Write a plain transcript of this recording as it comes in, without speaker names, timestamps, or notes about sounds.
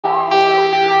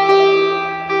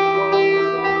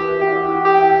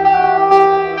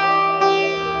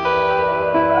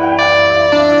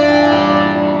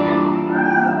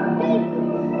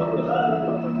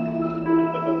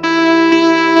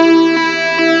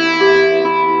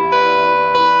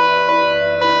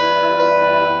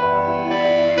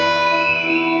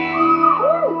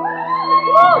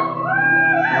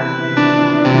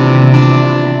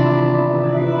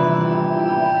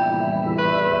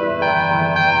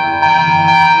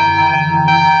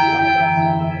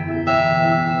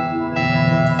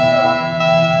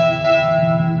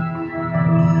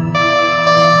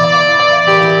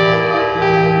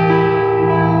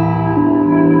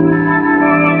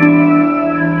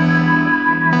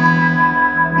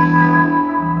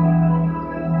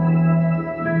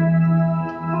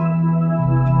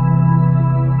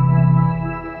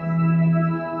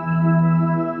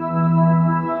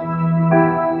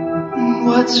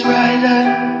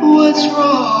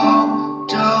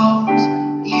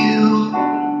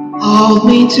hold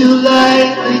me too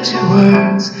lightly to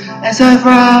words as I've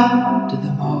rounded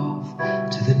them off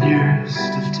to the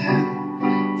nearest of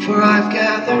 10. For I've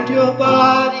gathered your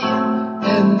body in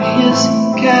envious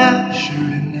capture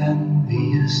and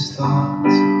envious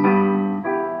thoughts.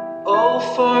 Oh,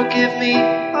 forgive me,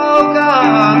 oh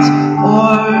gods,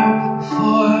 or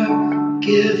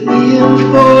forgive me in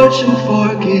fortune,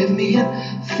 forgive me in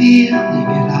feeling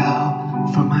it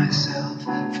out for myself.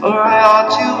 For I ought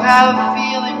to have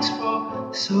feelings for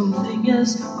something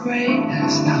as great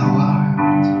as thou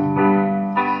art.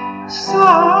 So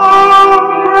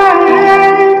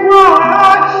great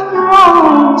wide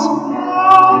thrones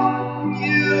of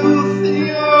youth,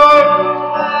 your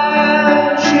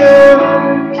pleasure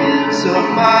gives of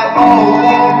my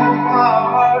own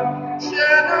heart.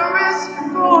 Generous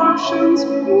portions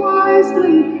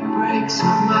wisely breaks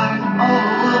of my own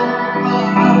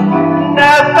heart. And I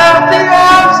felt the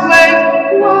arms length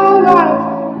while I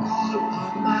caught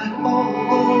on my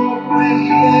own way.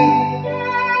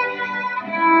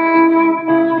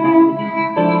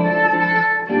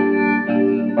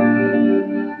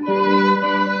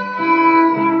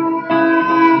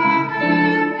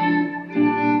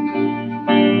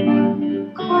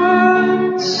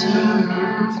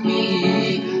 Serve me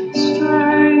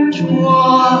strange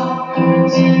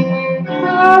waters,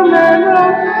 come and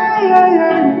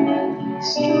obey.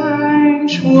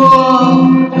 Strange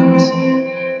waters,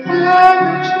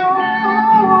 let your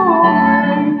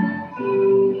way.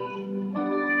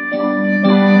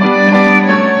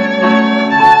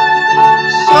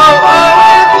 So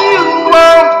if you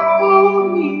won't hold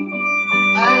me,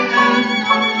 I have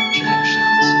no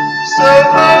objections. So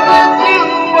if you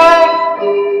won't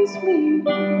please me,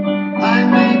 I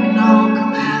make no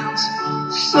commands.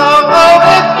 So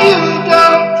if you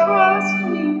don't trust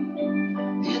me,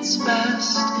 it's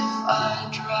best if I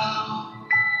drown.